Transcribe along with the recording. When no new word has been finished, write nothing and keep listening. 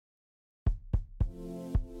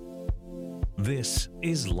This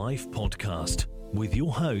is Life Podcast with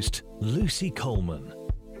your host, Lucy Coleman.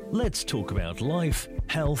 Let's talk about life,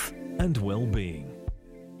 health, and well-being.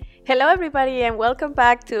 Hello, everybody, and welcome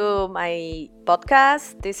back to my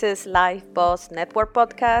podcast. This is Life Boss Network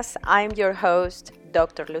Podcast. I'm your host,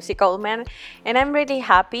 Dr. Lucy Coleman, and I'm really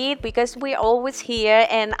happy because we're always here,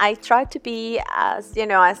 and I try to be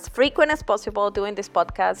as frequent as possible doing this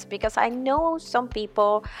podcast because I know some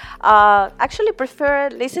people actually prefer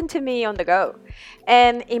listen to me on the go,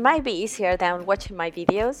 and it might be easier than watching my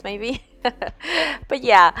videos, maybe. But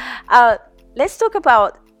yeah, let's talk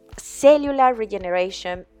about cellular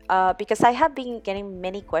regeneration. Because I have been getting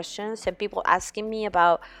many questions and people asking me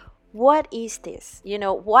about what is this?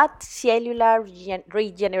 What cellular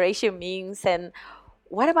regeneration means and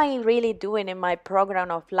what am I really doing in my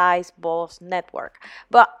program of Life Boss Network?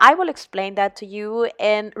 But I will explain that to you.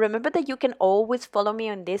 And remember that you can always follow me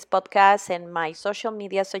on this podcast and my social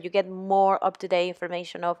media so you get more up-to-date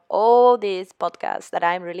information of all these podcasts that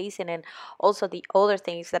I'm releasing and also the other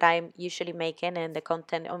things that I'm usually making and the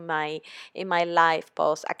content on in my Life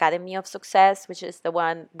Boss Academy of Success, which is the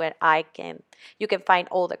one where you can find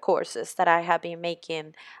all the courses that I have been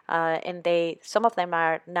making, and some of them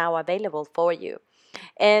are now available for you.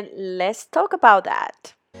 And let's talk about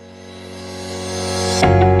that.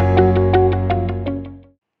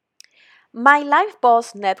 My Life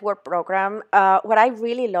Boss Network program, what I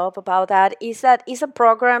really love about that is it's a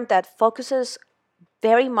program that focuses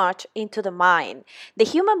very much into the mind. The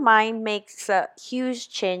human mind makes huge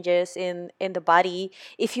changes in the body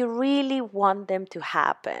if you really want them to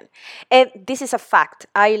happen. And this is a fact.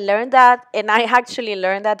 I learned that, and I actually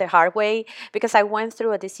learned that the hard way because I went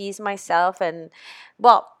through a disease myself. And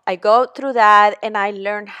well, I go through that and I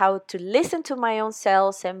learned how to listen to my own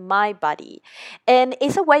cells and my body. And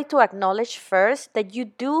it's a way to acknowledge first that you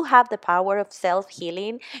do have the power of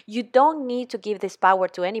self-healing. You don't need to give this power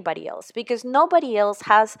to anybody else because nobody else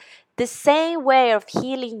has the same way of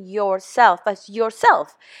healing yourself as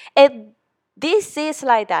yourself. And this is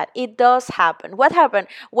like that. It does happen. What happened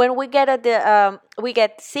when we we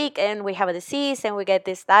get sick and we have a disease and we get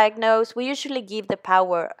this diagnosed? We usually give the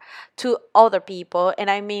power to other people,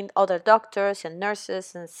 and I mean other doctors and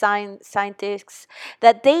nurses and scientists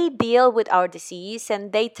that they deal with our disease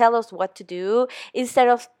and they tell us what to do instead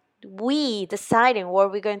of we deciding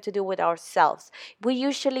what we're going to do with ourselves. We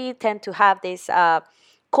usually tend to have this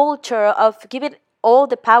culture of giving all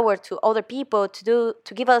the power to other people to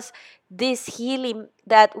give us this healing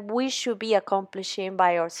that we should be accomplishing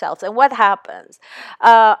by ourselves. And what happens?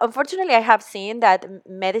 Unfortunately, I have seen that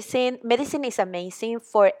medicine is amazing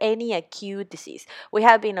for any acute disease. We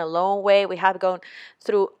have been a long way. We have gone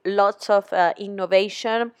through lots of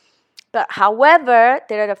innovation. But however,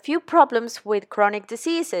 there are a few problems with chronic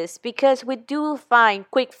diseases because we do find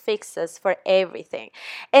quick fixes for everything.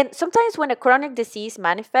 And sometimes when a chronic disease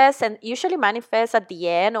manifests, and usually manifests at the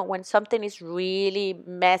end or when something is really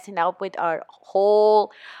messing up with our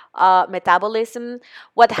whole metabolism,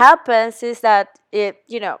 what happens is that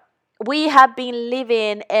we have been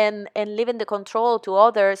living and leaving the control to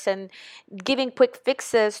others and giving quick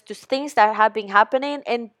fixes to things that have been happening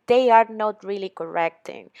and they are not really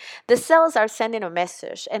correcting. The cells are sending a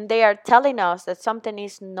message and they are telling us that something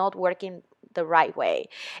is not working the right way.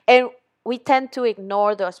 And we tend to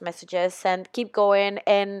ignore those messages and keep going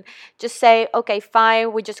and just say, okay,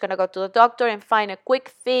 fine, we're just going to go to the doctor and find a quick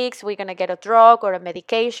fix. We're going to get a drug or a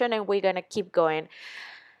medication and we're going to keep going.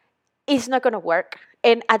 It's not going to work.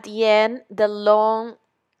 And at the end, the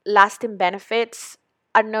long-lasting benefits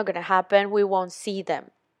are not going to happen. We won't see them.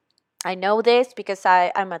 I know this because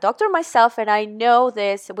I'm a doctor myself, and I know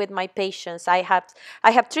this with my patients. I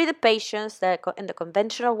have treated patients in the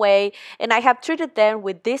conventional way, and I have treated them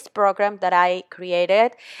with this program that I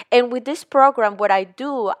created. And with this program, what I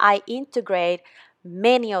do, I integrate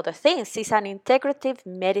many other things. It's an integrative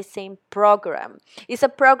medicine program. It's a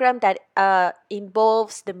program that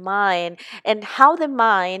involves the mind and how the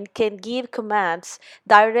mind can give commands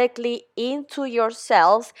directly into your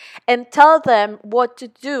cells and tell them what to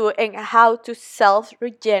do and how to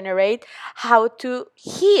self-regenerate, how to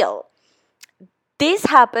heal. This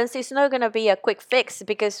happens, it's not going to be a quick fix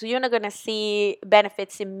because you're not going to see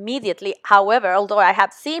benefits immediately. However, although I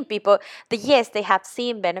have seen people that, yes, they have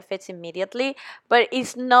seen benefits immediately, but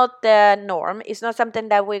it's not the norm. It's not something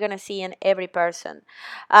that we're going to see in every person.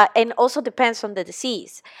 And also depends on the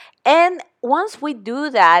disease. And once we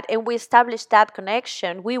do that and we establish that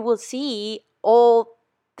connection, we will see all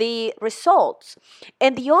the results.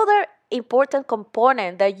 And the other important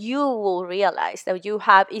component that you will realize that you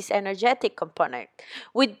have is energetic component.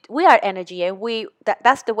 We are energy, and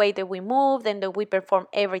that's the way that we move and that we perform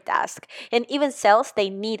every task. And even cells, they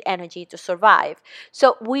need energy to survive.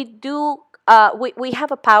 So we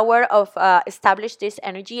have a power of establish this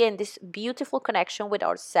energy and this beautiful connection with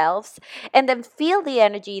ourselves, and then feel the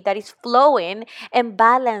energy that is flowing and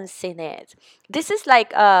balancing it. This is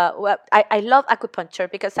like I love acupuncture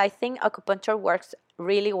because I think acupuncture works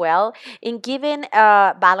really well in giving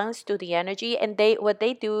balance to the energy. And what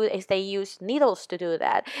they do is they use needles to do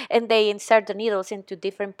that, and they insert the needles into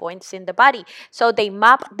different points in the body. So they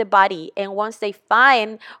map the body, and once they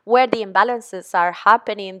find where the imbalances are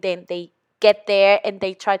happening, then they get there and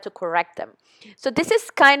they try to correct them. So this is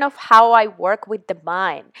kind of how I work with the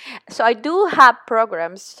mind. So I do have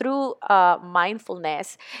programs through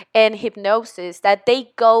mindfulness and hypnosis that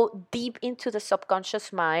they go deep into the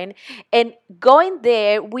subconscious mind, and going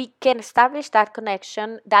there we can establish that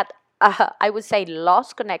connection, that I would say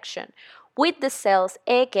lost connection with the cells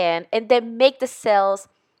again, and then make the cells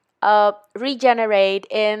regenerate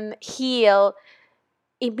and heal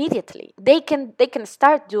immediately. They can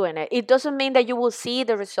start doing it. It doesn't mean that you will see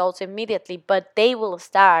the results immediately, but they will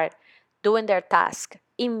start doing their task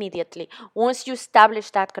immediately once you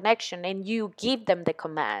establish that connection and you give them the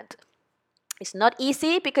command. It's not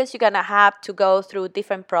easy because you're going to have to go through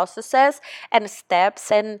different processes and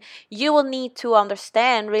steps, and you will need to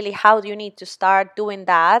understand really how you need to start doing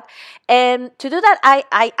that. And to do that,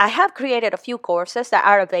 I have created a few courses that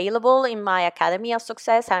are available in my Academy of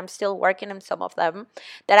Success. I'm still working on some of them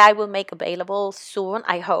that I will make available soon,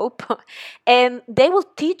 I hope. And they will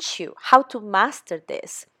teach you how to master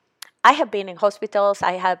this. I have been in hospitals.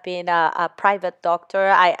 I have been a private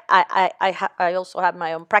doctor. I also have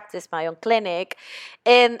my own practice, my own clinic,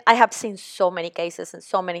 and I have seen so many cases and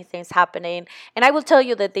so many things happening. And I will tell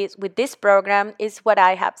you that with this program is what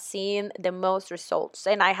I have seen the most results,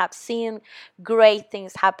 and I have seen great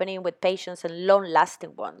things happening with patients and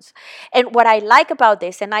long-lasting ones. And what I like about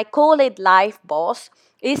this, and I call it Life Boss,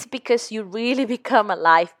 is because you really become a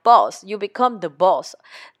life boss. You become the boss,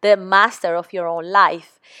 the master of your own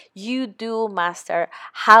life. You do master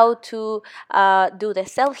how to do the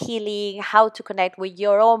self-healing, how to connect with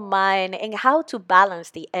your own mind, and how to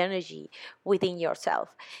balance the energy within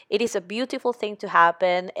yourself. It is a beautiful thing to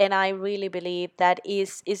happen, and I really believe that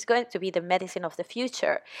is going to be the medicine of the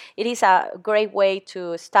future. It is a great way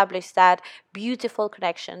to establish that beautiful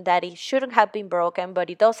connection that it shouldn't have been broken,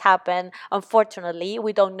 but it does happen. Unfortunately,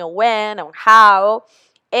 we don't know when or how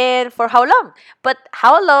and for how long. But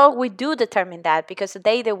how long, we do determine that, because the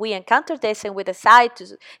day that we encounter this and we decide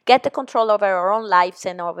to get the control over our own lives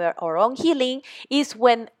and over our own healing is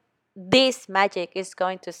when this magic is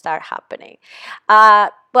going to start happening.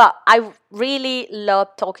 Well, I really love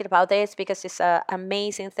talking about this because it's an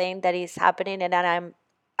amazing thing that is happening and that I'm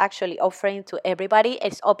actually offering to everybody.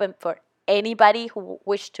 It's open for anybody who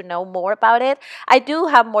wish to know more about it. I do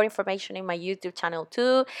have more information in my YouTube channel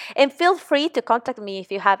too, and feel free to contact me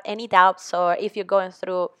if you have any doubts or if you're going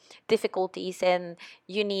through difficulties and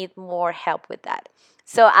you need more help with that.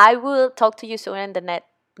 So I will talk to you soon in the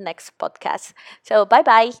next podcast. So bye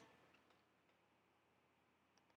bye.